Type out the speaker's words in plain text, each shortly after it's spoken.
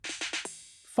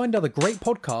Find other great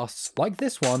podcasts like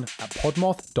this one at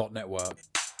podmoth.network.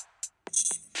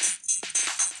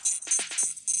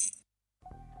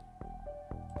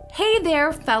 Hey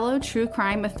there, fellow true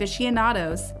crime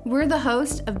aficionados. We're the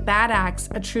host of Bad Acts,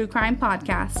 a true crime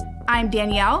podcast. I'm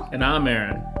Danielle. And I'm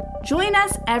Aaron. Join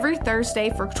us every Thursday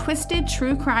for twisted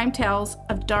true crime tales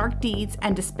of dark deeds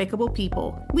and despicable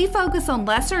people. We focus on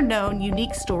lesser-known,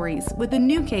 unique stories with a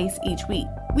new case each week.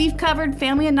 We've covered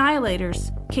family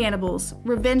annihilators, cannibals,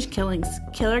 revenge killings,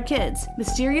 killer kids,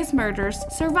 mysterious murders,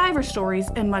 survivor stories,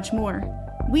 and much more.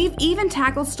 We've even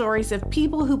tackled stories of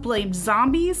people who blamed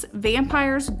zombies,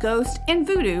 vampires, ghosts, and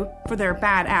voodoo for their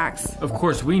bad acts. Of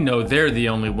course, we know they're the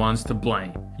only ones to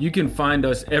blame. You can find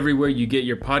us everywhere you get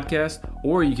your podcast,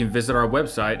 or you can visit our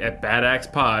website at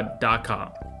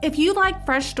badactspod.com. If you like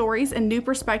fresh stories and new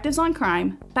perspectives on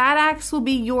crime, Bad Acts will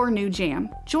be your new jam.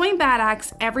 Join Bad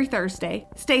Acts every Thursday.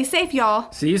 Stay safe,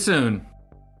 y'all. See you soon.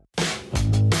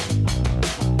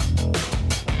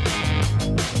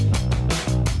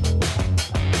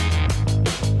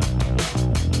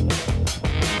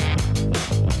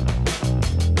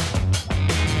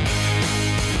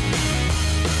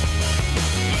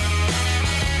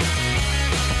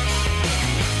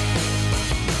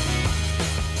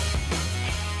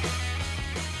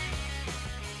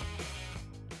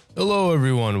 Hello,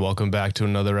 everyone. Welcome back to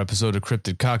another episode of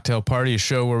Cryptid Cocktail Party, a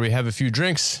show where we have a few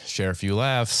drinks, share a few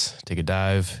laughs, take a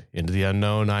dive into the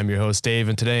unknown. I'm your host, Dave,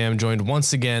 and today I'm joined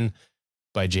once again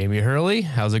by Jamie Hurley.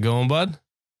 How's it going, bud?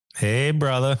 Hey,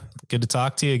 brother. Good to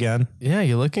talk to you again. Yeah,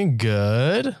 you're looking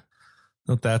good.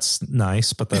 Well, that's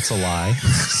nice, but that's a lie.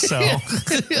 So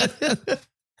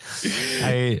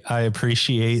I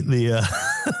appreciate the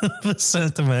the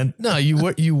sentiment. No,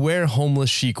 you wear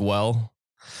homeless chic well.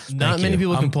 Not many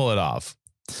people can pull it off.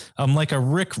 I'm like a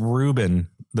Rick Rubin.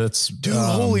 That's dude.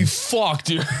 Holy fuck,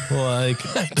 dude! Like,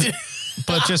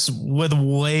 but just with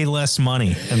way less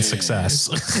money and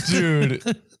success, dude.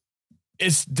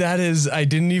 I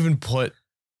didn't even put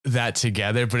that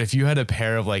together. But if you had a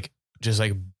pair of just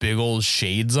big old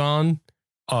shades on,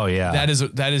 oh yeah,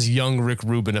 that is young Rick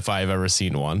Rubin if I've ever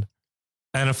seen one.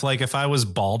 And if I was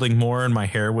balding more and my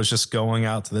hair was just going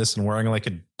out to this and wearing like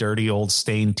a dirty old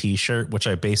stained t-shirt, which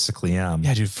I basically am.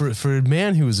 Yeah, dude, for a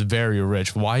man who is very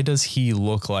rich, why does he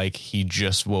look like he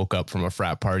just woke up from a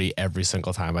frat party every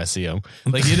single time I see him?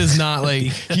 Like, it is not like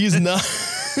he's not.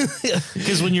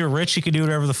 Because when you're rich, you can do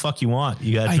whatever the fuck you want.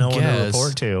 You got no one to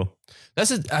report to.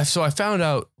 That's it. So I found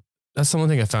out, that's the one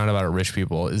thing I found about rich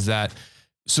people is that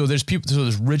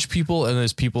there's rich people and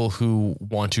there's people who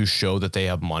want to show that they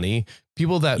have money.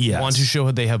 People that want to show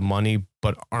that they have money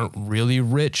but aren't really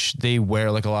rich, they wear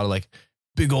a lot of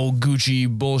big old Gucci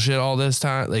bullshit all this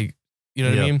time. Like, you know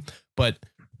what I mean? But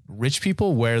rich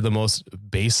people wear the most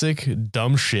basic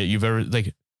dumb shit you've ever,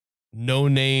 no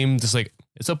name, just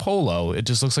it's a polo. It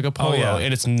just looks like a polo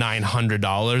and it's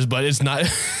 $900, but it's not.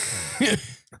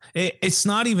 It's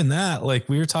not even that. Like,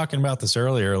 we were talking about this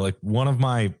earlier. Like, one of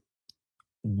my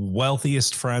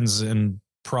wealthiest friends in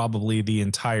probably the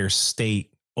entire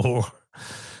state or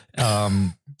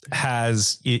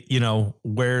has,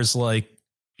 wears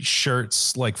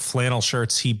shirts, flannel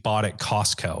shirts he bought at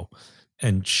Costco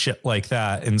and shit like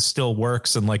that, and still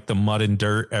works in the mud and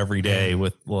dirt every day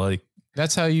with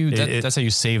that's how you that's how you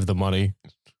save the money.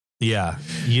 Yeah,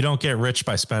 you don't get rich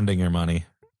by spending your money.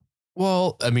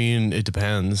 Well, I mean, it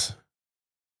depends.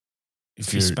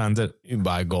 If you spend it, you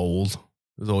buy gold.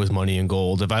 There's always money in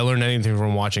gold. If I learned anything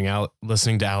from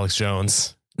listening to Alex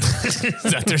Jones,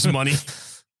 that there's money.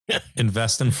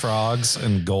 Invest in frogs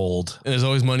and gold. And there's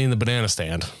always money in the banana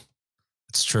stand.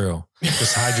 It's true.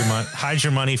 Just hide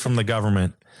your money from the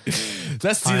government.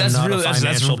 That's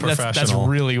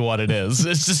really what it is.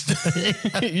 It's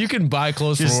just you can buy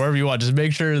clothes from wherever you want. Just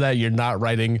make sure that you're not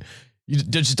writing. You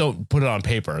just don't put it on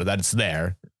paper that it's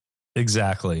there.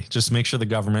 Exactly. Just make sure the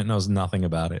government knows nothing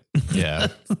about it. Yeah,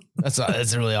 that's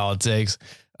really all it takes.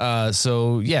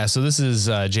 So this is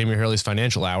Jamie Hurley's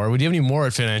Financial Hour. Would you have any more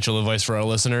financial advice for our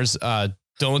listeners? Don't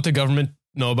let the government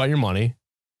know about your money.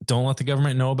 Don't let the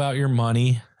government know about your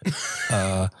money.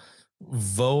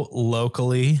 Vote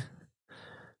locally.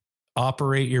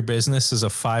 Operate your business as a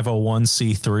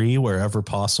 501c3 wherever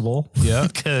possible. Yeah,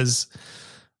 because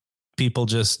people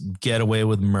just get away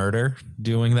with murder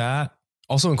doing that.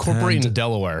 Also incorporate in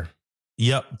Delaware.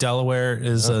 Yep. Delaware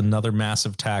is another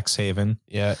massive tax haven.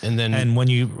 Yeah. And when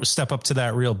you step up to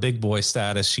that real big boy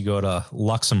status, you go to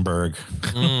Luxembourg.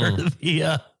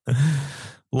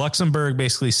 Luxembourg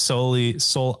basically solely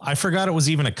sold. I forgot it was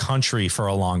even a country for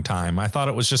a long time. I thought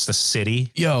it was just a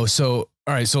city. All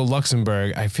right. So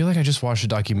Luxembourg, I feel like I just watched a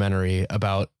documentary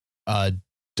about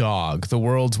dog, the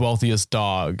world's wealthiest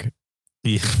dog.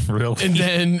 Yeah, really? And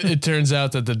then it turns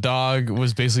out that the dog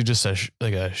was basically just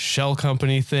a shell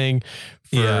company thing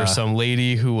for some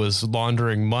lady who was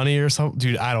laundering money or something.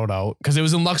 Dude, I don't know. Because it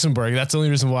was in Luxembourg. That's the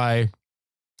only reason why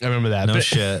I remember that. No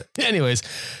shit. Anyways,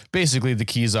 basically the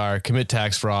keys are commit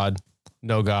tax fraud,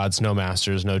 no gods, no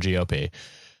masters, no GOP.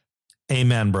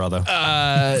 Amen, brother.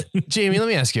 Jamie, let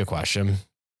me ask you a question.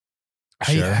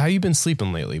 Sure. How you been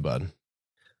sleeping lately, bud?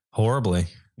 Horribly.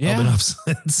 Yeah.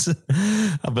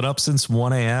 I've been up since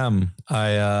 1 a.m.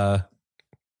 I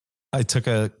took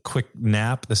a quick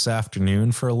nap this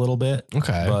afternoon for a little bit.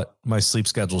 Okay. But my sleep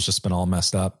schedule's just been all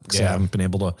messed up because I haven't been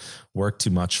able to work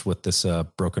too much with this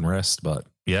broken wrist. But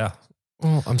yeah.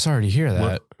 Well, I'm sorry to hear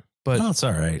that. But it's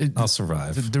all right. I'll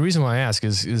survive. The reason why I ask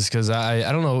is because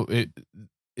I don't know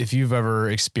if you've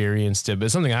ever experienced it, but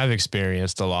it's something I've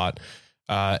experienced a lot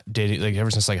dating, like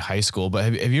ever since like high school. But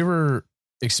have you ever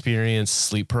experienced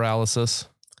sleep paralysis?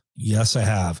 Yes, I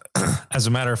have. As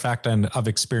a matter of fact, I've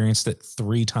experienced it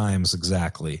 3 times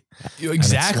exactly.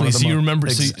 Exactly. So you remember,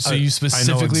 so you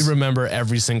specifically remember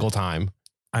every single time.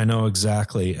 I know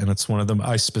exactly. And it's one of them.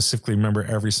 I specifically remember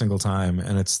every single time.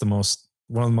 And it's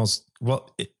one of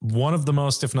the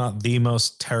most, if not the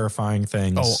most terrifying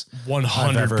things 100%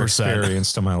 I've ever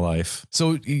experienced in my life.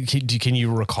 So can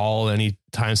you recall any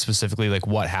time specifically, like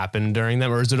what happened during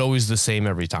them, or is it always the same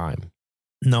every time?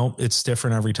 No, it's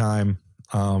different every time.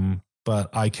 But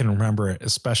I can remember it,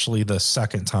 especially the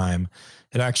second time.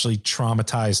 It actually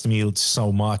traumatized me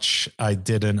so much. I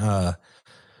couldn't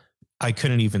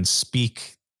even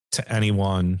speak to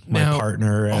anyone, my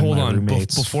partner and hold my on.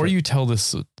 roommates. Before you tell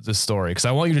this story, because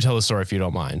I want you to tell the story if you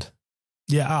don't mind.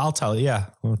 Yeah, I'll tell you. Yeah.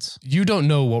 You don't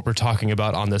know what we're talking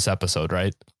about on this episode,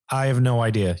 right? I have no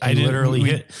idea. He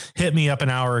literally hit me up an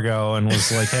hour ago and was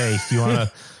like, hey, you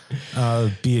want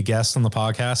to be a guest on the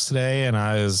podcast today? And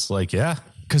I was like, yeah.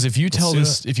 Because if you tell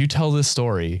this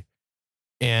story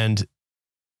and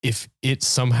if it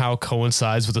somehow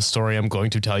coincides with the story I'm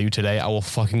going to tell you today, I will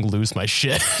fucking lose my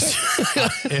shit.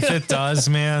 If it does,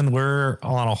 man, we're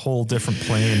on a whole different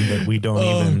plane that we don't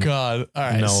even God. All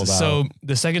right. know about. So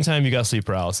the second time you got sleep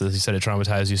paralysis, you said it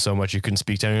traumatized you so much you couldn't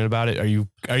speak to anyone about it.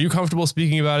 Are you comfortable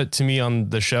speaking about it to me on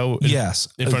the show? Yes.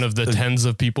 In front of the tens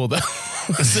of people that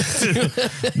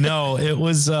No, it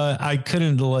was I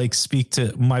couldn't speak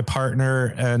to my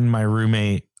partner, and my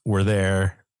roommate were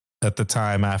there at the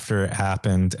time after it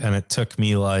happened. And it took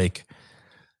me about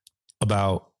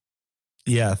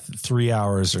 3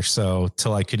 hours or so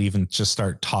till I could even just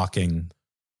start talking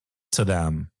to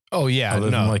them. Oh yeah.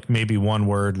 Other than maybe one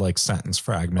word, sentence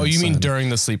fragments. Oh, you mean during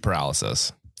the sleep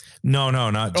paralysis? No,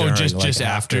 not during. Oh, just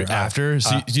after.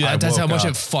 So that's how much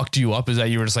it fucked you up, is that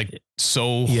you were just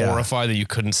so horrified that you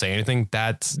couldn't say anything.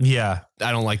 I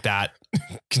don't like that.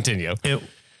 Continue.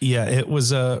 It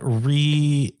was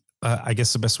I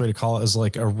guess the best way to call it is a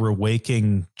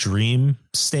rewaking dream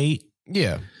state.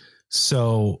 Yeah.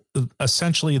 So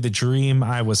essentially the dream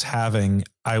I was having,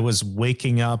 I was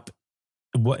waking up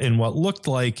in what looked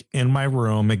like in my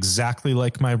room, exactly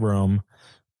like my room,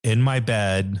 in my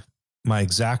bed, my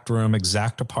exact room,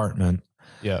 exact apartment.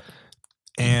 Yeah.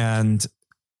 And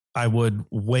I would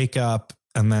wake up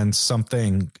and then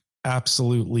something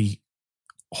absolutely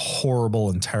horrible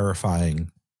and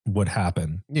terrifying would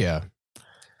happen. Yeah.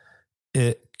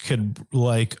 It could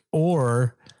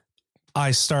or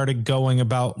I started going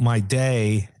about my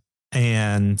day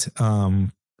and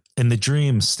in the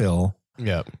dream still.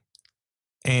 Yeah.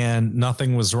 And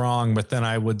nothing was wrong, but then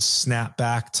I would snap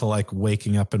back to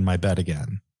waking up in my bed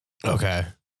again. Okay.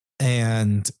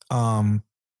 And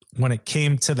when it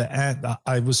came to the end,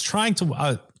 I was trying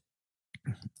to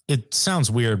it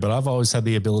sounds weird, but I've always had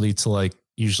the ability to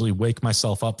usually wake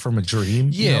myself up from a dream.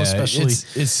 Yeah, especially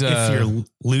it's if you're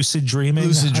lucid dreaming.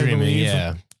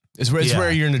 Yeah. It's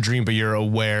where you're in a dream, but you're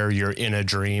aware you're in a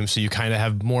dream. So you kind of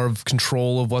have more of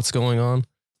control of what's going on.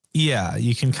 Yeah.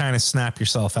 You can kind of snap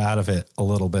yourself out of it a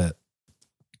little bit.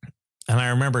 And I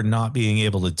remember not being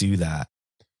able to do that.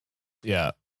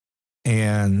 Yeah.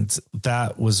 And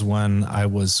that was when I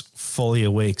was fully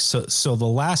awake. So the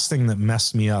last thing that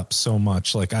messed me up so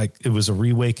much, it was a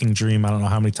re-waking dream. I don't know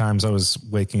how many times I was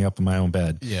waking up in my own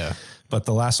bed. Yeah. But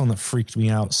the last one that freaked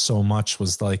me out so much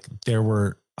was there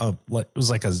were it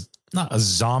was not a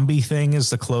zombie thing is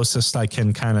the closest I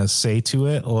can kind of say to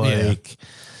it.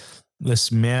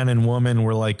 This man and woman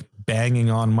were banging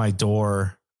on my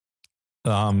door.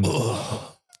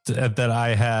 That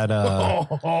I had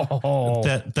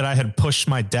that I had pushed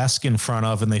my desk in front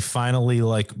of, and they finally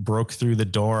broke through the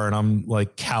door, and I'm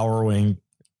cowering.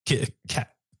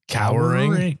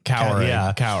 Cowering.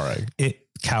 Yeah.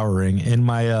 cowering in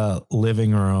my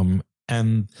living room,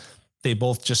 and they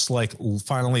both just like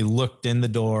finally looked in the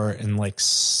door and like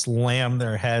slammed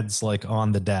their heads like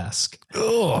on the desk.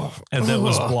 And that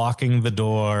was blocking the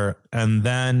door. And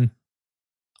then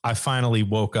I finally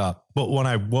woke up. But when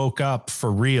I woke up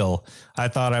for real, I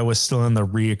thought I was still in the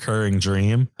reoccurring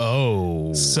dream.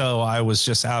 Oh. So I was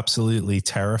just absolutely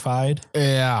terrified.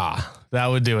 Yeah, that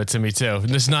would do it to me too.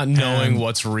 Just not knowing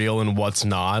what's real and what's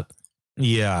not.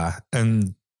 Yeah.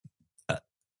 And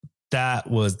that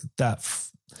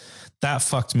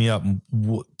fucked me up.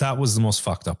 That was the most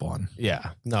fucked up one.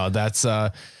 Yeah, no, that's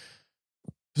so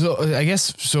I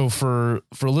guess so for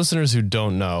listeners who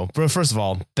don't know, but first of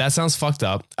all, that sounds fucked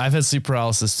up. I've had sleep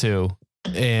paralysis too,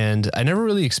 and I never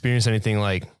really experienced anything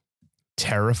like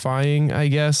terrifying, I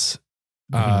guess.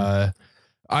 I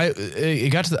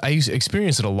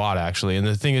experienced it a lot actually. And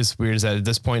the thing is weird is that at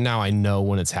this point now I know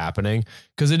when it's happening,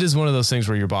 because it is one of those things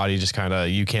where your body just kind of,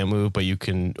 you can't move, but you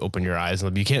can open your eyes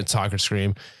and you can't talk or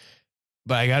scream.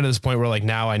 But I got to this point where like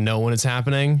now I know when it's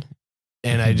happening,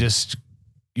 and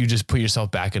you just put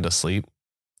yourself back into sleep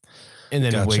and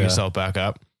then wake yourself back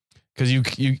up. Cause you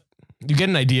get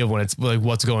an idea of when it's like,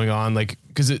 what's going on. Like,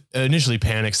 cause it initially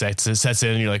panic sets in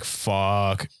and you're like,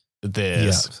 fuck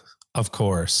this. Yeah, of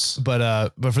course. But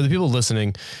for the people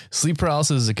listening, sleep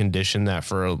paralysis is a condition that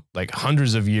for like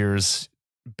hundreds of years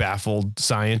baffled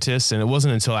scientists. And it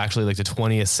wasn't until actually like the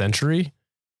 20th century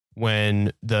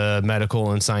when the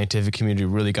medical and scientific community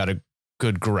really got a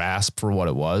good grasp for what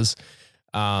it was.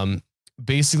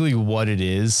 Basically what it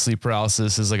is, sleep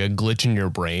paralysis is like a glitch in your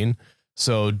brain.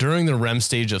 So during the REM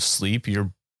stage of sleep,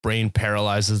 your brain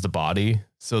paralyzes the body.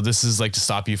 So this is like to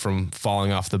stop you from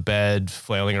falling off the bed,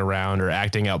 flailing around, or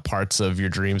acting out parts of your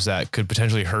dreams that could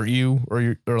potentially hurt you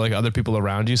or like other people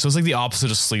around you. So it's like the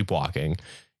opposite of sleepwalking,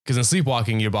 because in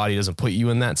sleepwalking, your body doesn't put you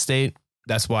in that state.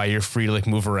 That's why you're free to like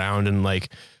move around, and like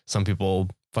some people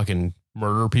fucking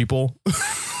murder people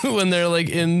when they're like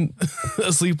in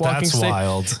a sleepwalking state. That's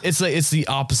wild. It's like, it's the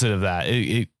opposite of that.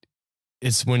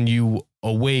 It's when you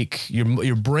awake,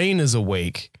 your brain is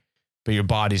awake, but your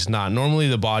body's not. Normally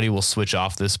the body will switch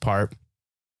off this part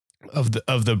of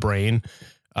the brain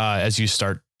as you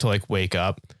start to like wake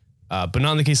up. But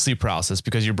not in the case of sleep paralysis,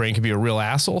 because your brain can be a real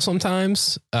asshole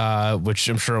sometimes, which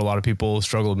I'm sure a lot of people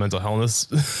struggle with mental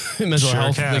health.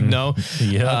 Like, no.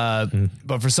 Yeah.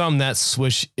 But for some, that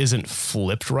switch isn't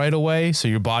flipped right away. So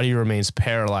your body remains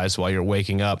paralyzed while you're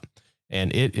waking up.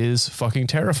 And it is fucking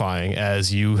terrifying,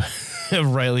 as you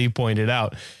have rightly pointed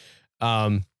out.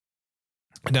 Now,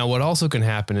 what also can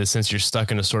happen is, since you're stuck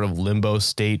in a sort of limbo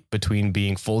state between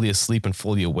being fully asleep and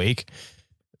fully awake,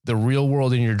 the real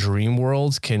world and your dream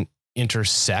world can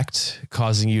intersect,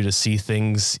 causing you to see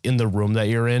things in the room that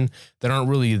you're in that aren't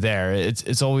really there.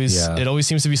 It always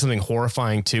seems to be something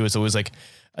horrifying too. It's always like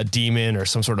a demon or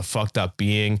some sort of fucked up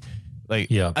being. Like,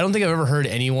 I don't think I've ever heard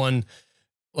anyone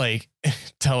like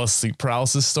tell a sleep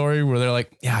paralysis story where they're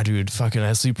like, yeah, dude, fucking I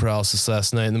had sleep paralysis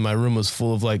last night and then my room was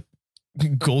full of like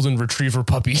golden retriever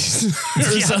puppies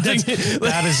or something.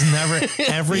 That is never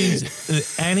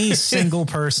any single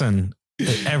person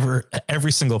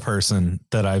every single person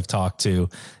that I've talked to,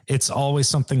 it's always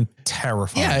something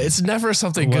terrifying. Yeah, it's never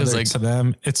something good. Like to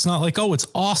them, it's not like, oh, it's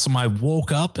awesome, I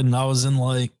woke up and I was in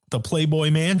like the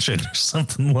Playboy Mansion or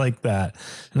something like that.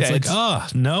 And it's like, oh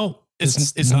no.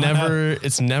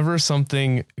 It's never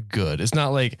something good. It's not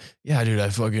like, yeah, dude, I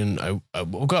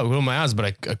woke up with my eyes, but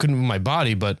I couldn't move my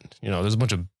body. But you know, there's a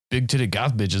bunch of big titted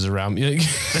goth bitches around me.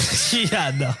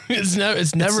 Yeah, no,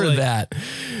 it's never like, that.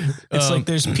 It's like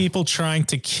there's people trying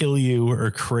to kill you,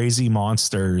 or crazy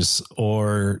monsters,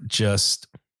 or just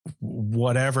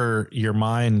whatever your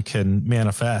mind can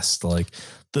manifest. Like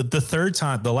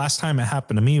the last time it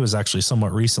happened to me was actually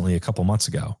somewhat recently, a couple months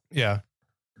ago. Yeah.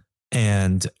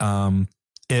 And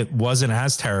it wasn't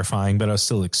as terrifying, but I was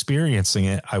still experiencing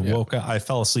it. I woke up, I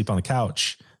fell asleep on the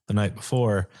couch the night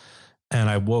before, and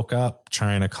I woke up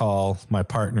trying to call my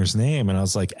partner's name, and I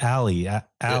was like, Allie.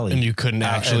 And you couldn't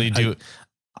actually do it.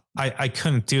 I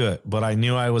couldn't do it, but I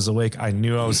knew I was awake. I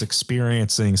knew I was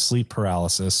experiencing sleep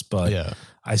paralysis, but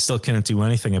I still couldn't do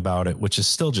anything about it, which is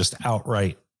still just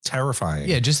outright terrifying.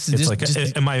 Yeah,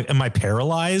 am I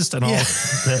paralyzed and all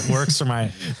that works for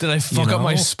my? Did I fuck up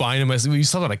my spine? You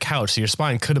slept on a couch, so your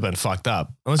spine could have been fucked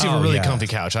up. Unless you have a really comfy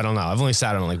couch. I don't know. I've only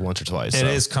sat on it like once or twice. It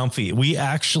is comfy. We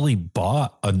actually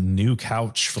bought a new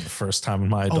couch for the first time in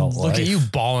my adult life. Look at you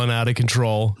balling out of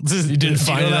control. You didn't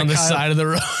find it on the side of the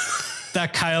road.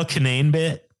 That Kyle Kinane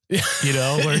bit. You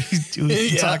know, where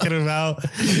he's talking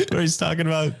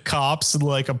about cops and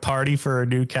like a party for a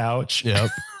new couch.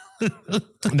 Yep.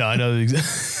 No, I know.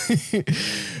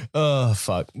 Oh,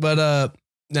 fuck. But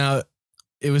Now,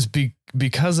 it was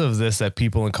because of this that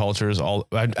people and cultures I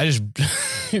just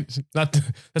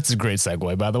that's a great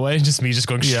segue, by the way. Just me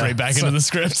going straight back into the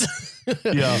script.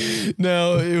 Yeah.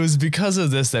 No, it was because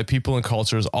of this that people and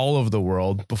cultures all over the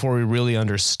world, before we really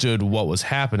understood what was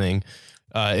happening,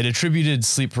 it attributed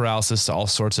sleep paralysis to all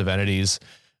sorts of entities,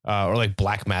 or like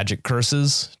black magic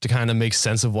curses to kind of make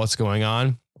sense of what's going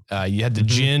on. You had the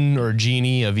jinn or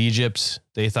genie of Egypt.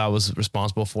 They thought was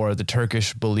responsible for it. The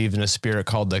Turkish believed in a spirit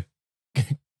called the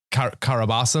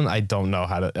Karabasan. I don't know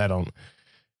how to,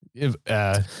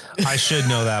 I should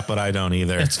know that, but I don't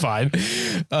either. It's fine.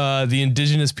 The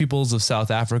indigenous peoples of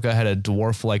South Africa had a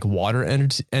dwarf-like water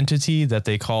entity that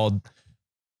they called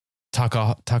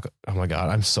Taka. Oh my God,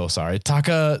 I'm so sorry.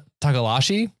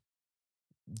 Takalashi.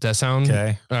 Does that sound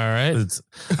okay? All right.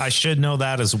 I should know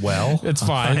that as well. It's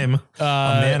fine. I'm a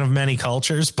man of many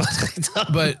cultures, but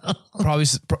probably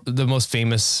the most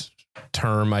famous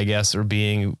term, I guess, or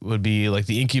being would be like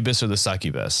the incubus or the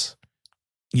succubus.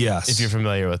 Yes. If you're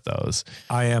familiar with those.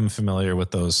 I am familiar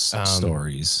with those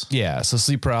stories. Yeah. So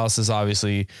sleep paralysis,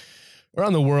 obviously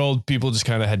around the world, people just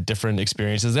kind of had different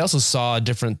experiences. They also saw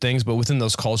different things, but within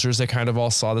those cultures, they kind of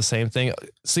all saw the same thing.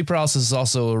 Sleep paralysis is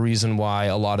also a reason why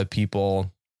a lot of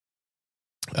people,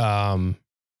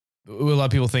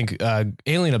 think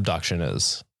alien abduction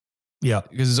is. Yeah.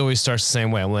 Because it always starts the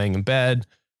same way. I'm laying in bed.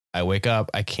 I wake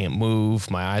up. I can't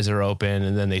move. My eyes are open.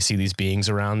 And then they see these beings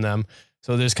around them.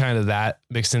 So there's kind of that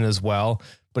mixed in as well.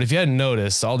 But if you hadn't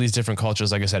noticed, all these different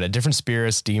cultures, like I said, had different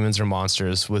spirits, demons, or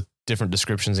monsters with different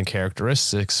descriptions and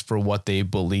characteristics for what they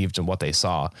believed and what they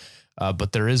saw.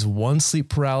 But there is one sleep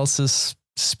paralysis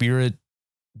spirit,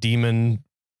 demon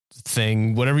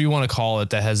thing, whatever you want to call it,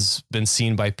 that has been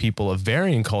seen by people of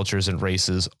varying cultures and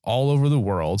races all over the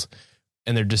world.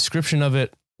 And their description of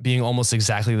it being almost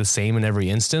exactly the same in every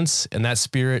instance. And that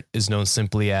spirit is known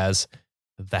simply as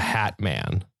the Hat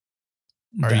Man.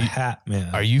 Hat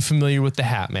Man. Are you familiar with the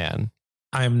Hat Man?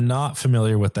 I'm not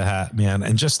familiar with the Hat Man.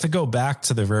 And just to go back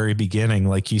to the very beginning,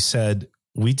 like you said,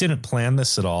 we didn't plan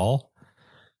this at all.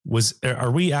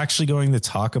 Are we actually going to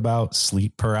talk about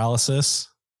sleep paralysis?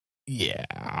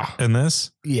 Yeah. In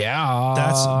this? Yeah.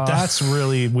 That's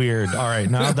really weird. All right.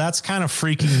 Now that's kind of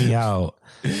freaking me out.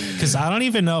 Because I don't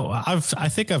even know. I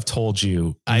think I've told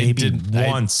you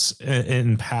once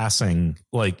in passing,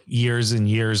 like years and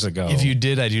years ago. If you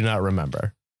did, I do not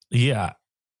remember. Yeah,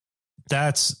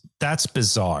 that's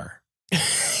bizarre.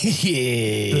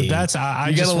 Yeah, that's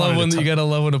you gotta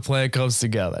love when a plan comes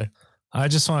together. I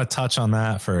just want to touch on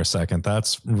that for a second.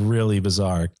 That's really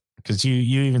bizarre because you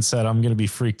even said I'm going to be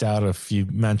freaked out if you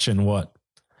mention what.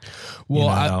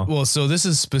 Well, so this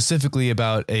is specifically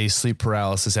about a sleep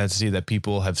paralysis entity that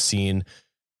people have seen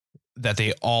that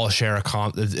they all share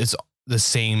it's the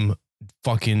same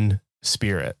fucking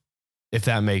spirit, if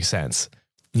that makes sense.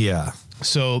 Yeah.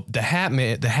 So the Hat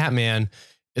Man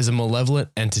is a malevolent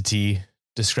entity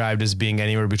described as being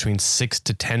anywhere between 6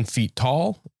 to 10 feet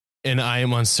tall. And I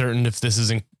am uncertain if this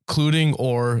is including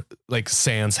or like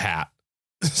sans hat.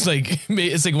 It's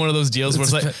like one of those deals where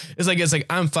it's like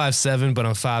I'm 5'7", but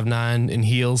I'm 5'9" in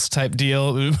heels type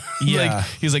deal. Yeah. Like,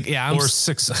 he's like, yeah, I'm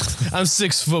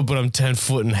 6 foot, but I'm 10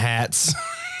 foot in hats.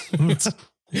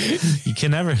 You can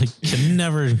never.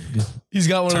 He's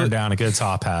got turn down a good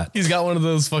top hat. He's got one of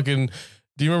those fucking.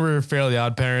 Do you remember Fairly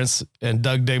Odd Parents and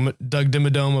Doug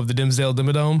Dimmadome of the Dimsdale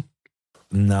Dimmadome?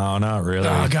 No, not really.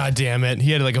 Oh, God damn it. He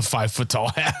had like a 5 foot tall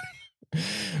hat.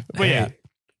 But yeah.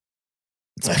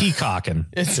 It's peacocking.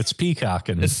 It's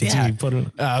peacocking.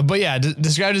 But yeah,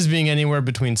 described as being anywhere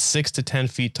between 6 to 10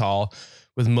 feet tall,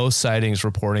 with most sightings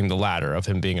reporting the latter of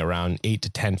him being around 8 to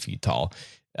 10 feet tall,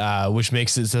 which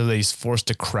makes it so that he's forced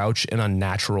to crouch in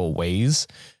unnatural ways.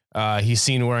 He's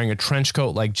seen wearing a trench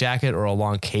coat like jacket or a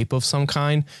long cape of some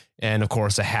kind, and of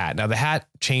course a hat. Now the hat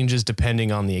changes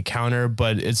depending on the encounter,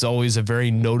 but it's always a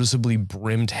very noticeably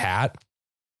brimmed hat,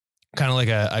 kind of like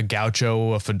a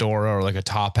gaucho, a fedora, or like a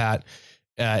top hat.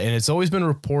 And it's always been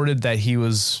reported that he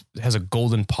has a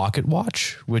golden pocket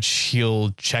watch, which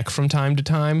he'll check from time to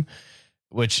time,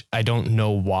 which I don't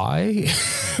know why.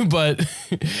 But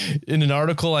in an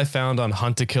article I found on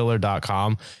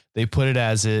huntakiller.com, they put it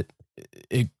as it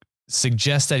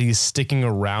suggests that he's sticking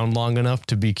around long enough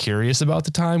to be curious about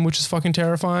the time, which is fucking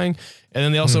terrifying. And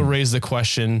then they also raised the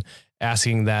question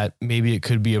asking that maybe it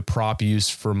could be a prop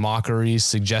used for mockery,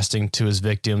 suggesting to his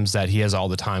victims that he has all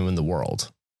the time in the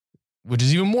world, which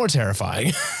is even more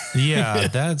terrifying. Yeah,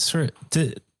 that's right.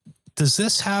 Does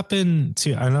this happen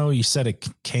to, I know you said it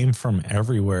came from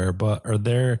everywhere, but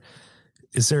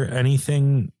is there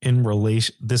anything in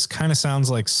relation? This kind of sounds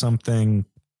like something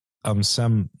I'm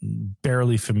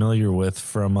barely familiar with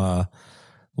from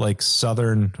like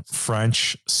Southern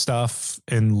French stuff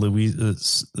in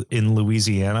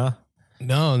Louisiana?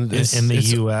 No, in the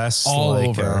U.S. all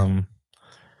over.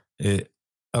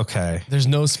 Okay. There's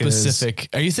no specific.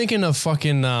 Are you thinking of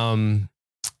fucking?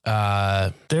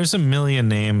 There's a million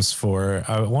names for.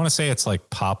 I want to say it's like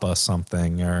Papa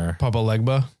something or Papa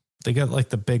Legba. They got like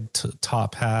the big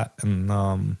top hat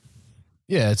and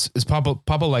yeah, it's Papa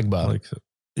Legba. Like,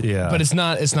 yeah, but it's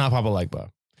not Papa Legba,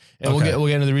 and we'll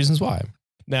get into the reasons why.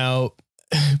 Now,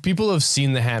 people have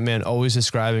seen the Hat Man always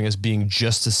describing as being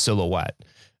just a silhouette.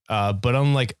 But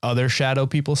unlike other shadow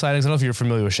people sightings, I don't know if you're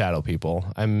familiar with shadow people.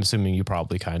 I'm assuming you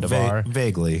probably kind of are.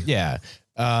 Vaguely. Yeah.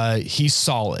 He's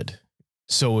solid.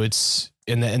 So it's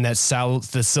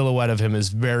the silhouette of him is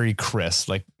very crisp.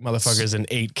 Like motherfucker's in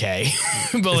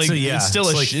 8K, but like it's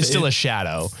still a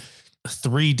shadow.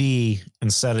 3D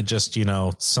instead of just,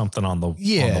 something on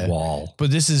the wall.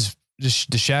 But this is the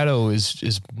shadow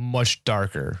is much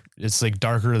darker. It's like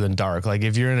darker than dark. Like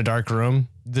if you're in a dark room,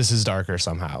 this is darker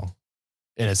somehow.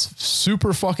 And it's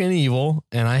super fucking evil,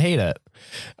 and I hate it.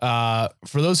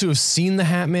 For those who have seen the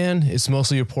Hat Man, it's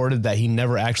mostly reported that he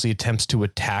never actually attempts to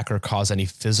attack or cause any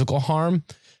physical harm.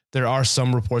 There are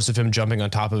some reports of him jumping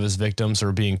on top of his victims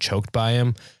or being choked by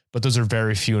him, but those are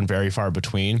very few and very far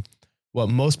between. What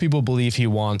most people believe he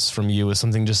wants from you is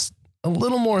something just a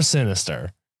little more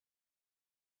sinister.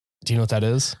 Do you know what that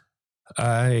is?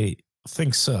 I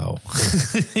think so.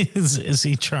 Is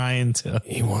he trying to?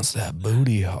 He wants that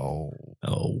booty hole.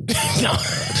 Oh,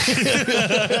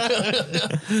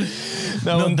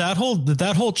 no,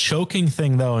 that whole choking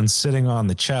thing though, and sitting on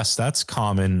the chest, that's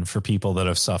common for people that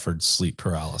have suffered sleep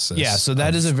paralysis. Yeah, so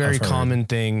that is a very common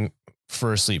thing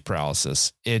for sleep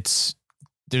paralysis.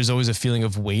 There's always a feeling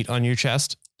of weight on your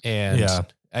chest, and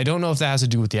I don't know if that has to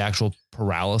do with the actual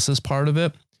paralysis part of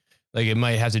it. Like it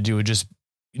might have to do with just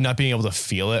not being able to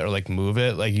feel it or like move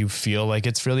it. Like you feel like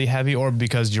it's really heavy, or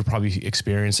because you're probably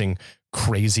experiencing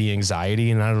crazy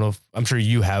anxiety. And I don't know I'm sure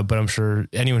you have, but I'm sure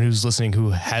anyone who's listening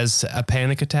who has a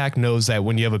panic attack knows that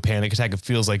when you have a panic attack, it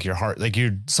feels like your heart, like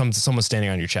you're someone standing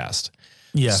on your chest.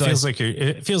 Yeah. So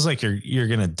it feels like you're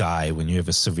going to die when you have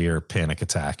a severe panic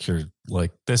attack. You're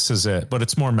like, this is it, but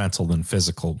it's more mental than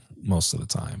physical most of the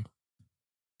time.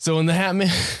 So when the Hat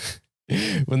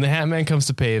Man comes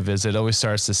to pay a visit, it always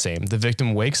starts the same. The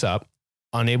victim wakes up,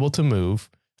 unable to move,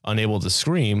 unable to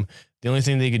scream. The only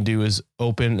thing they can do is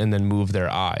open and then move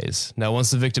their eyes. Now, once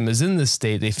the victim is in this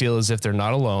state, they feel as if they're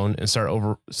not alone and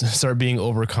start being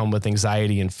overcome with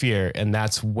anxiety and fear. And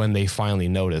that's when they finally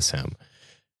notice him.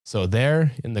 So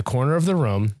there in the corner of the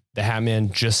room, the Hat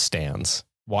Man just stands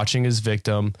watching his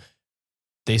victim.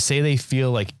 They say they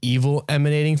feel like evil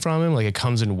emanating from him, like it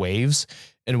comes in waves.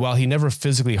 And while he never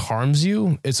physically harms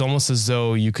you, it's almost as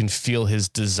though you can feel his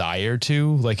desire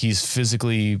to, like he's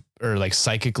physically or like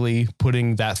psychically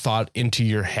putting that thought into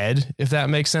your head, if that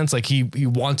makes sense. Like he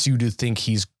wants you to think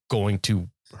he's going to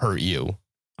hurt you.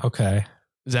 Okay.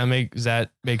 Does that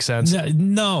make sense?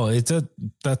 No,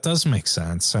 that does make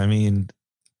sense. I mean,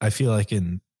 I feel like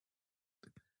in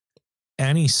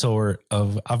any sort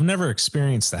of, I've never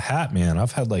experienced the Hat Man.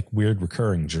 I've had like weird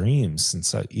recurring dreams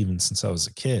since I was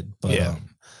a kid, but yeah.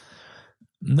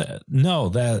 No,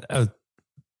 that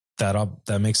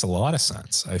makes a lot of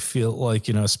sense. I feel like,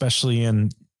 especially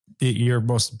in your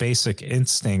most basic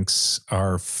instincts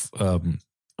are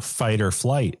fight or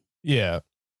flight. Yeah.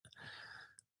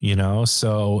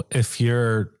 So if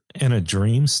you're in a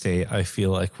dream state, I feel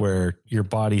like where your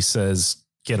body says,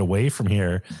 get away from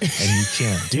here, and you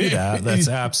can't do that, that's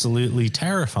absolutely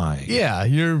terrifying. Yeah.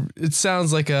 It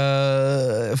sounds like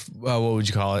what would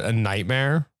you call it? A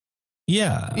nightmare.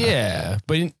 Yeah. Yeah.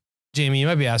 But Jamie, you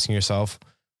might be asking yourself,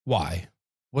 why?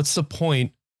 What's the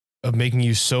point of making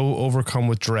you so overcome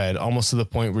with dread, almost to the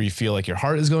point where you feel like your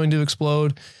heart is going to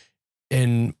explode?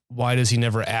 And why does he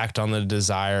never act on the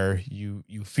desire you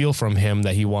feel from him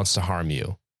that he wants to harm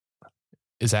you?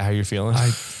 Is that how you're feeling?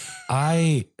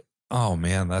 Oh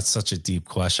man, that's such a deep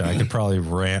question. I could probably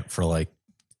rant for like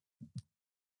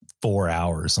 4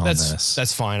 hours on this.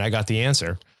 That's fine. I got the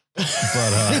answer. But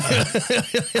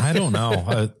I don't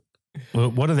know.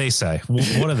 What do they say?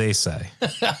 What do they say?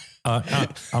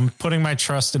 I'm putting my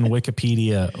trust in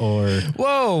Wikipedia or.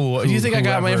 Whoa. Do you think I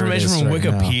got my information from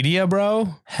Wikipedia,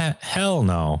 bro? Hell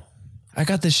no. I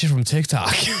got this shit from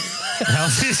TikTok.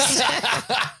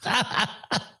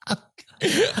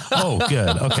 Oh,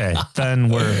 good. Okay. Then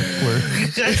we're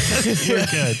good.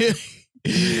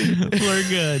 We're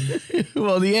good.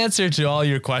 Well, the answer to all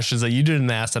your questions that you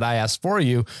didn't ask that I asked for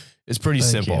you is pretty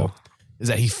simple. Is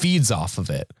that he feeds off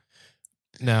of it.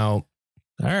 Now,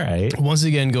 all right. Once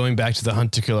again, going back to the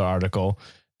Hunt to Killer article,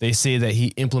 They say that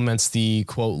he implements the,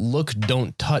 quote, look,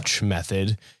 don't touch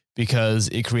method because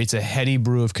it creates a heady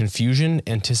brew of confusion,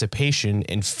 anticipation,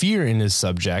 and fear in his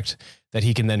subject that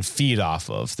he can then feed off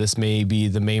of. This may be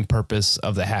the main purpose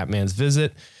of the Hat Man's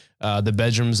visit. The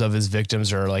bedrooms of his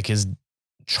victims are like his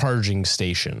charging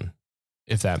station,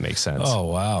 if that makes sense. Oh,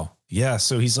 wow. Yeah.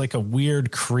 So he's like a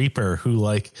weird creeper who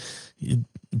like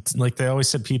they always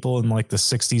said people in like the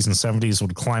 60s and 70s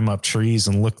would climb up trees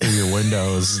and look through your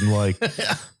windows and like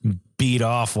beat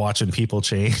off watching people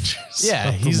change.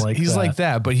 Yeah, he's like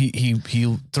that, but he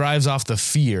thrives off the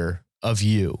fear of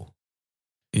you.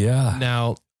 Yeah.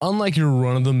 Now, unlike your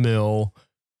run-of-the-mill,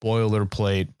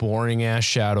 boilerplate, boring-ass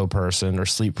shadow person or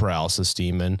sleep paralysis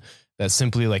demon that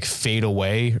simply like fade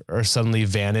away or suddenly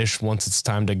vanish once it's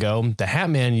time to go, the Hat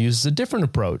Man uses a different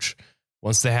approach.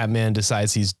 Once the Hat Man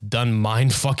decides he's done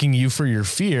mind-fucking you for your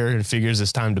fear and figures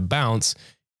it's time to bounce,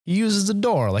 he uses the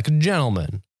door like a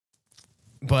gentleman.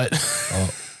 But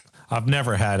I've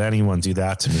never had anyone do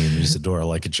that to me and use the door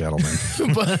like a gentleman.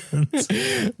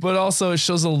 but also it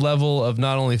shows a level of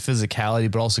not only physicality,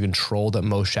 but also control that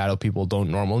most shadow people don't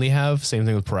normally have. Same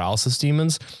thing with paralysis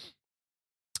demons.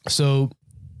 So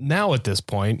now at this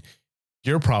point,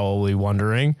 you're probably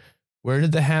wondering, where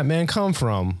did the Hat Man come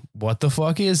from? What the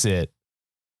fuck is it?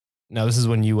 Now, this is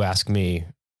when you ask me,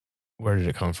 where did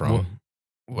it come from?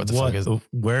 What the fuck is it?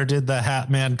 Where did the Hat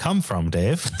Man come from,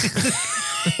 Dave?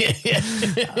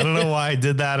 I don't know why I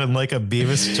did that in like a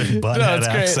Beavis and Butthead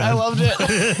accent. I loved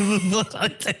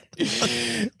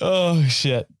it. Oh,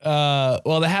 shit.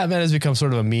 Well, the Hat Man has become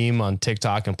sort of a meme on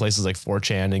TikTok and places like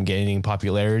 4chan and gaining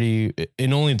popularity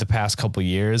in only the past couple of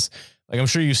years. Like, I'm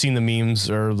sure you've seen the memes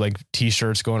or like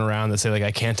t-shirts going around that say like,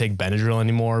 I can't take Benadryl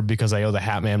anymore because I owe the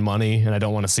Hat Man money and I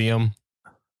don't want to see him.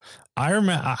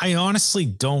 I honestly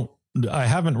don't. I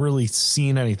haven't really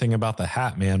seen anything about the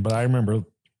Hat Man, but I remember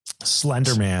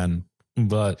Slender Man,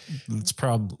 but it's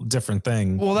probably a different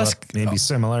thing. Well, that's maybe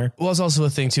similar. Well, that's also a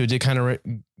thing too. It did kind of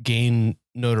gain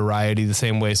notoriety the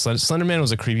same way. Slender Man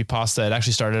was a creepypasta. It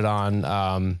actually started on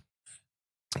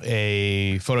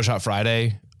a Photoshop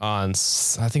Friday on,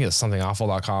 I think it's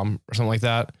somethingawful.com or something like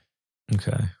that.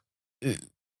 Okay.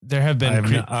 There have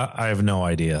been, I have no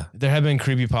idea. There have been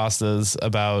creepypastas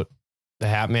about the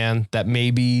Hat Man that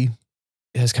maybe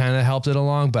has kind of helped it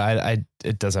along, but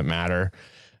it doesn't matter.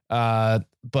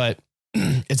 But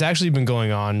it's actually been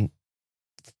going on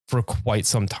for quite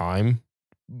some time,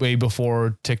 way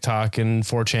before TikTok and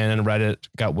 4chan and Reddit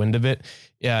got wind of it.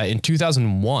 In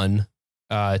 2001,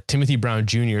 Timothy Brown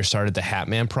Jr. started the Hat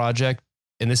Man Project.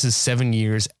 And this is 7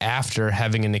 years after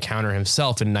having an encounter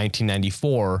himself in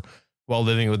 1994 while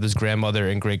living with his grandmother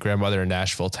and great-grandmother in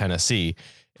Nashville, Tennessee.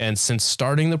 And since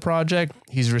starting the project,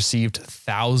 he's received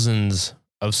thousands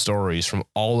of stories from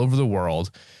all over the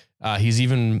world. He's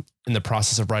even in the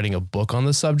process of writing a book on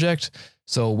the subject.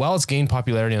 So while it's gained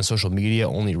popularity on social media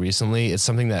only recently, it's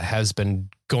something that has been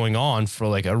going on for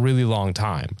like a really long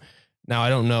time. Now, I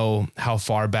don't know how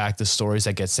far back the stories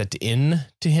that get sent in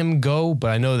to him go,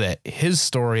 but I know that his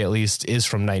story at least is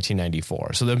from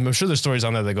 1994. So I'm sure there's stories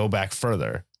on there that go back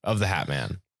further of the Hat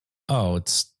Man. Oh,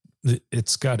 it's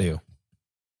got to.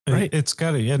 Right. It's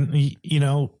got to. And, you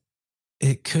know,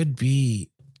 it could be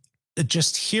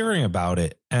just hearing about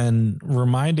it and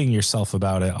reminding yourself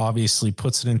about it obviously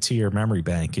puts it into your memory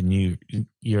bank, and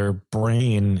your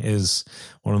brain is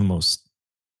one of the most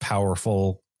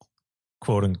powerful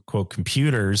quote unquote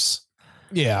computers.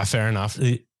 Yeah, fair enough.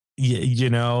 You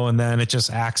know, and then it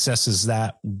just accesses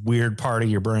that weird part of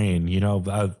your brain. You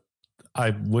know,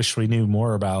 I wish we knew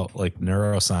more about like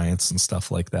neuroscience and stuff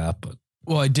like that, but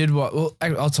I did. Well,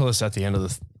 I'll tell this at the end of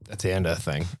the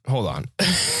thing. Hold on.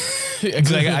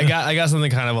 Because I got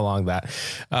something kind of along that.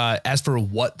 As for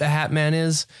what the Hat Man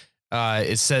is,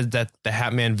 it said that the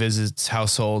Hat Man visits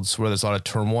households where there's a lot of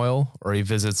turmoil, or he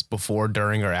visits before,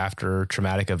 during, or after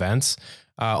traumatic events.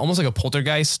 Almost like a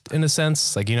poltergeist in a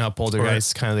sense. Like, you know how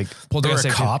poltergeist kind of like poltergeist. Or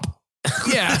a cop.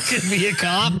 Yeah, could be a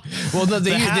cop. Well, no,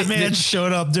 the Hat Man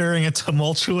showed up during a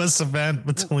tumultuous event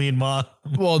between mom.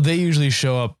 Well, they usually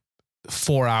show up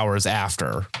 4 hours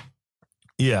after.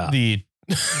 Yeah. The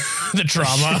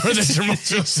trauma or the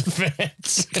tumultuous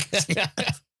event.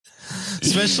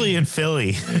 Especially in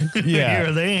Philly.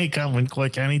 Yeah. They ain't coming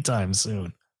quick anytime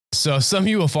soon. So some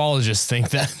ufologists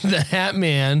think that the Hat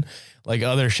Man, like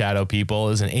other shadow people,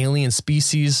 is an alien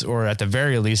species, or at the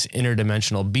very least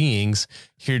interdimensional beings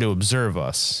here to observe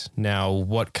us. Now,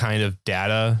 what kind of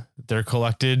data they're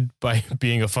collected by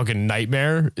being a fucking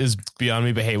nightmare is beyond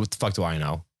me, but hey, what the fuck do I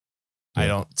know?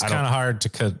 Yeah, it's kind of hard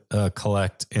to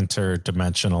collect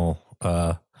interdimensional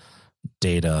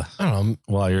data. I don't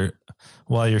know.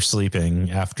 while you're sleeping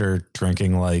after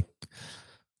drinking like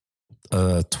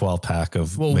a 12-pack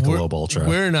of Michelob Ultra.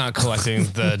 We're not collecting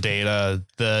the data.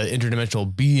 The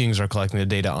interdimensional beings are collecting the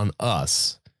data on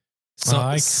us.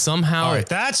 Somehow, all right,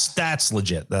 that's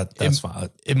legit. That's fine.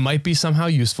 It might be somehow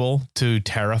useful to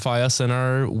terrify us in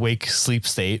our wake sleep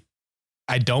state.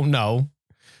 I don't know.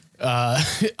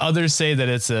 Others say that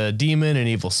it's a demon, an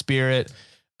evil spirit,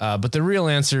 but the real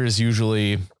answer is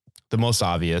usually the most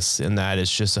obvious, and that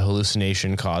it's just a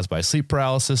hallucination caused by sleep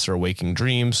paralysis or waking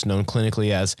dreams, known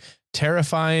clinically as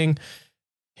terrifying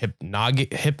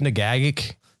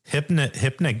hypnagogic.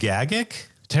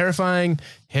 Terrifying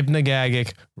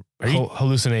hypnagogic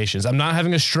hallucinations. I'm not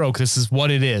having a stroke. This is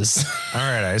what it is. All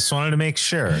right. I just wanted to make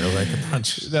sure. Now,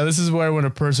 this is where when a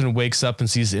person wakes up and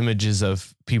sees images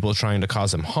of people trying to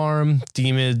cause them harm,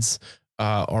 demons,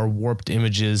 or warped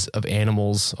images of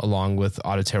animals, along with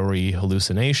auditory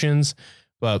hallucinations.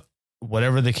 But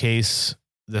whatever the case,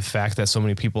 the fact that so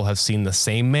many people have seen the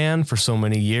same man for so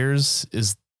many years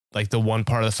is like the one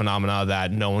part of the phenomena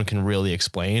that no one can really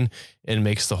explain, and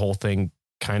makes the whole thing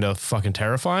kind of fucking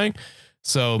terrifying.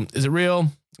 So is it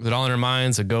real? Is it all in our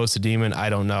minds? A ghost, a demon?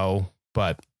 I don't know,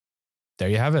 but there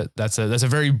you have it. That's a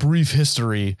very brief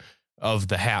history of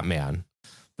the Hat Man.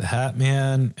 The Hat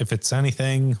Man, if it's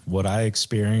anything, what I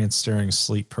experienced during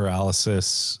sleep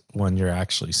paralysis when you're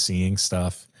actually seeing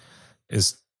stuff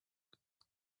is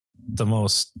one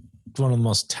of the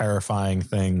most terrifying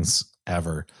things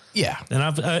ever. Yeah. And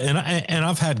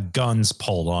I've had guns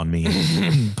pulled on me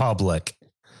in public.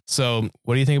 So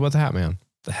what do you think about the Hat Man?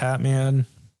 The Hat Man.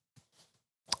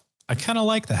 I kind of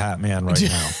like the Hat Man right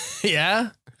now.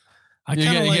 Yeah.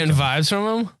 You're getting vibes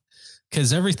from him?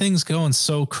 Because everything's going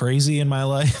so crazy in my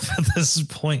life at this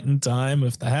point in time.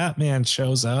 If the Hat Man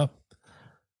shows up,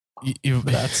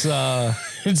 that's I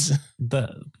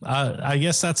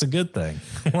guess that's a good thing.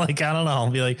 Like, I don't know. I'll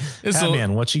be like, Hat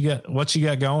Man, what you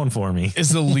got going for me? It's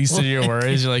the least of your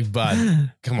worries. You're like,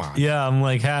 bud, come on. Yeah, I'm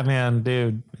like, Hat Man,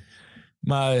 dude.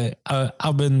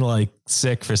 I've been like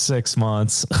sick for 6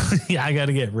 months. I got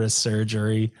to get wrist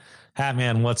surgery. Hat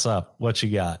Man, what's up? What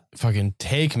you got? Fucking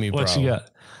take me, bro. What you got?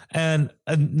 And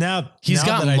now he's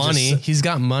got money. He's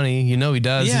got money. You know he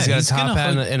does. Yeah, he's got a top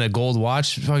hat and a gold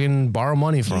watch. Fucking borrow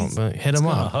money from him. Hit him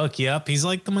up. Hook you up. He's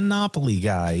like the Monopoly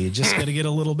guy. You just got to get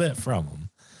a little bit from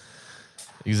him.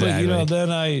 Exactly. But,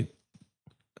 then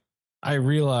I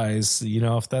realize,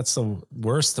 if that's the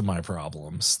worst of my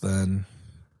problems, then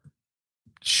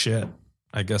shit,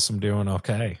 I guess I'm doing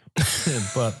okay.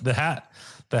 But the Hat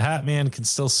Man can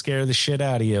still scare the shit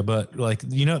out of you. But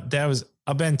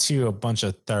I've been to a bunch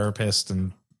of therapists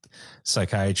and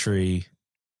psychiatry.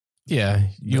 Yeah,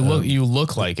 you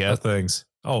look like it. Things.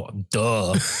 Oh,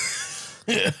 duh.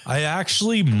 I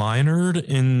actually minored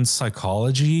in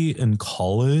psychology in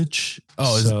college.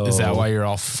 Oh, is that why you're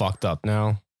all fucked up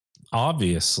now?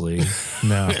 Obviously,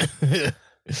 no.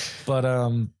 But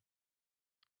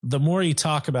the more you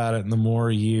talk about it and the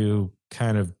more you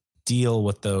kind of deal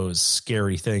with those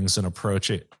scary things and approach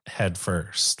it head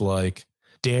first, like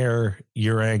dare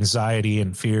your anxiety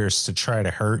and fears to try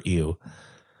to hurt you.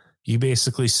 You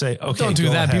basically say, okay, don't do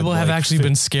that. Ahead. People have actually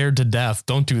been scared to death.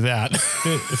 Don't do that.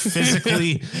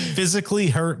 physically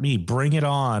hurt me. Bring it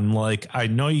on. Like, I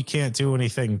know you can't do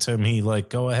anything to me. Like,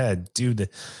 go ahead, do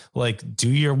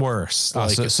your worst.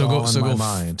 Like, so go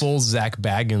full Zach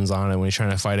Baggins on it when you're trying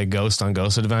to fight a ghost on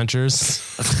Ghost Adventures.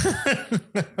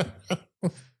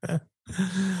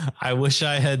 I wish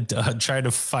I had tried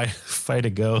to fight a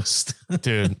ghost,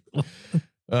 dude.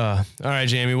 All right,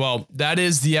 Jamie. Well, that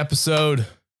is the episode.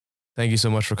 Thank you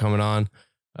so much for coming on.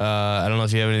 I don't know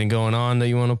if you have anything going on that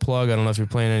you want to plug. I don't know if you're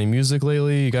playing any music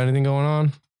lately. You got anything going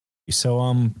on?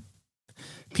 So,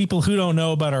 people who don't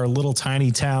know about our little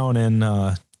tiny town in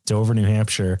Dover, New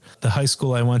Hampshire, the high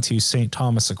school I went to, St.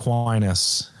 Thomas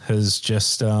Aquinas, has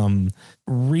just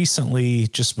recently,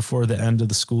 just before the end of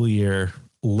the school year,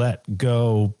 let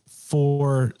go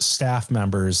 4 staff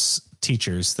members,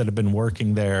 teachers that have been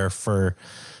working there for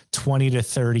 20 to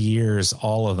 30 years,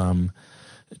 all of them,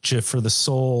 just for the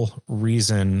sole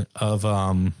reason of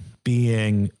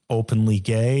being openly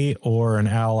gay or an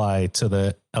ally to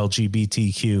the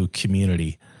LGBTQ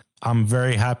community. I'm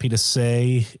very happy to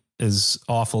say, as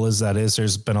awful as that is,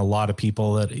 there's been a lot of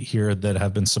people that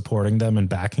have been supporting them and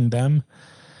backing them.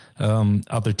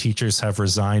 Other teachers have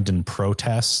resigned in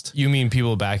protest. You mean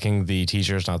people backing the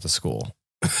teachers, not the school?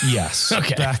 Yes.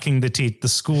 Okay. Backing the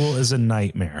school is a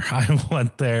nightmare. I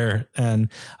went there and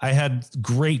I had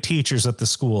great teachers at the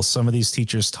school. Some of these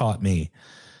teachers taught me.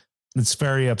 It's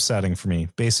very upsetting for me.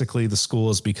 Basically, the school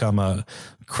has become a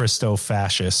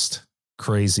Christo-fascist,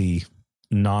 crazy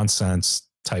nonsense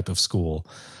type of school.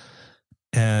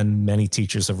 And many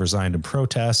teachers have resigned in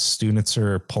protest. Students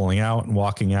are pulling out and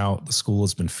walking out. The school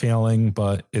has been failing,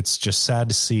 but it's just sad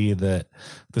to see that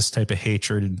this type of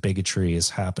hatred and bigotry is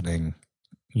happening,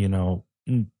 you know,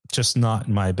 just not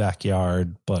in my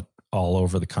backyard, but all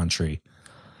over the country.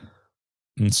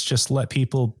 And it's just let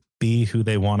people be who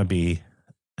they want to be.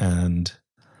 And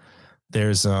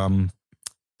there's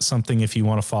something, if you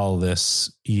want to follow this,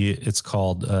 it's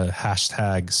called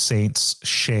hashtag Saints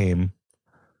Shame.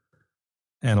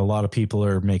 And a lot of people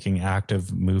are making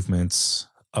active movements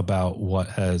about what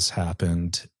has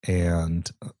happened. And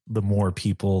the more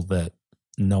people that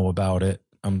know about it,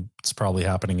 it's probably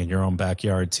happening in your own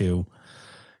backyard too.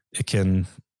 It can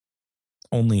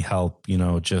only help, you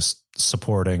know, just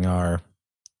supporting our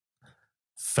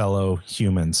fellow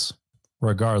humans,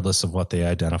 regardless of what they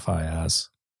identify as.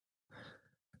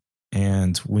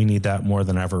 And we need that more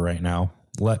than ever right now.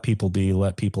 Let people be,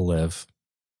 let people live.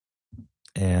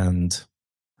 And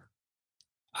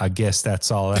I guess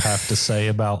that's all I have to say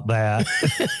about that.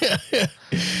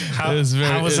 How was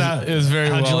that? It was very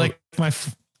How'd well. you like my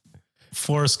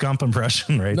Forrest Gump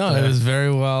impression right there? It was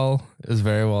very well. It was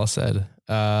very well said.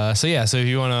 So if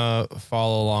you want to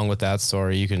follow along with that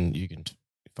story, you can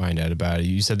find out about it.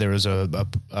 You said there was a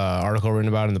article written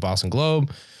about it in the Boston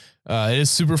Globe. It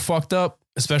is super fucked up,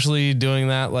 especially doing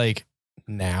that like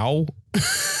now.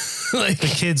 Like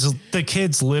the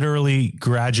kids literally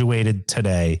graduated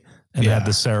today and had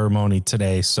the ceremony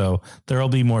today. So there'll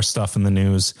be more stuff in the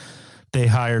news. They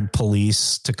hired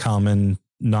police to come and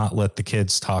not let the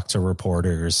kids talk to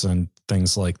reporters and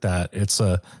things like that. It's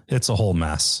a whole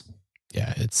mess.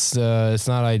 Yeah, it's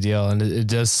not ideal. And it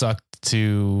does suck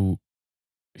to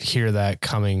hear that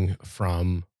coming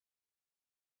from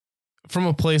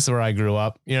a place where I grew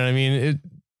up. You know what I mean?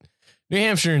 New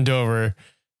Hampshire and Dover,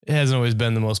 it hasn't always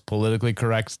been the most politically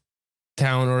correct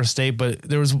town or state, but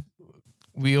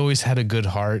we always had a good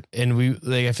heart, and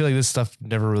I feel like this stuff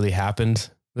never really happened.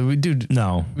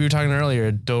 No, we were talking earlier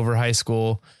at Dover High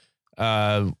School.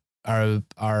 Our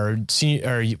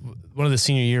senior, one of the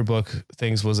senior yearbook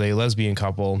things was a lesbian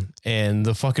couple, and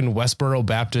the fucking Westboro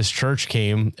Baptist Church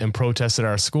came and protested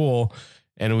our school,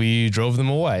 and we drove them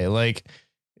away. Like,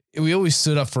 we always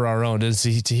stood up for our own.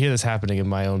 To hear this happening in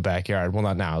my own backyard. Well,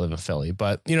 not now, I live in Philly,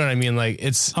 but you know what I mean? Like,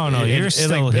 it's, oh no, you're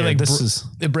still here.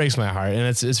 It breaks my heart, and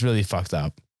it's really fucked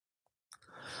up.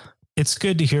 It's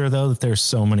good to hear though that there's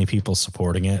so many people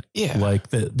supporting it. Yeah. Like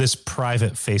this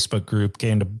private Facebook group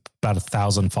gained about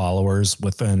 1,000 followers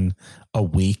within a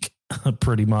week,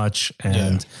 pretty much.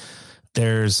 And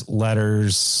there's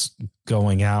letters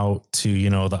going out to, you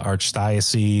know, the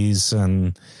archdiocese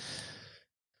and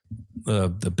the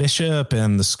bishop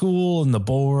and the school and the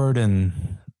board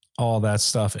and all that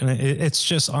stuff. And it's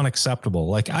just unacceptable.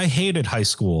 Like, I hated high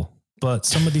school, but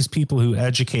some of these people who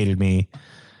educated me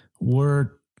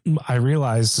I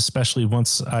realized, especially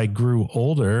once I grew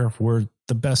older, were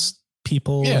the best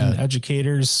people and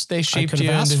educators. They shaped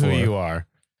you into who you are.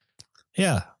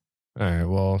 Yeah. All right.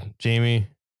 Well, Jamie,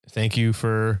 thank you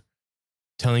for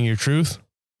telling your truth.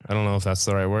 I don't know if that's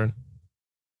the right word.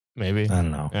 Maybe. I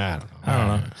don't know. I don't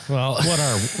know. Well,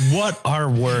 what are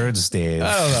words, Dave?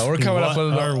 I don't know. We're coming up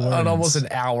on almost an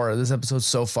hour. This episode's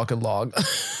so fucking long.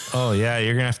 Oh yeah,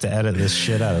 you're gonna have to edit this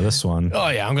shit out of this one. Oh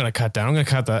yeah, I'm gonna cut down. I'm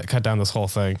gonna cut down this whole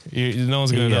thing. No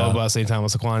one's gonna know about St.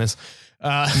 Thomas Aquinas.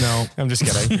 No, I'm just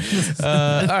kidding.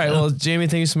 All right. Well, Jamie,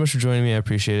 thank you so much for joining me. I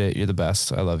appreciate it. You're the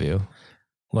best. I love you.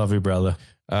 Love you, brother.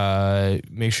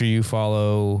 Make sure you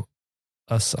follow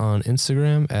us on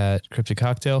Instagram at Cryptic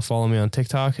Cocktail. Follow me on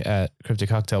TikTok at Cryptic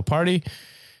Cocktail Party.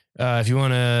 If you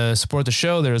want to support the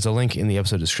show, there's a link in the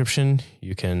episode description.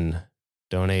 You can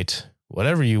donate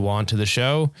whatever you want to the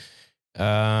show.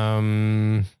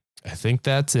 I think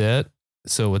that's it.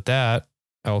 So with that,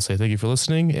 I will say thank you for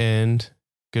listening and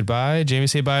goodbye. Jamie,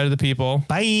 say bye to the people.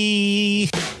 Bye.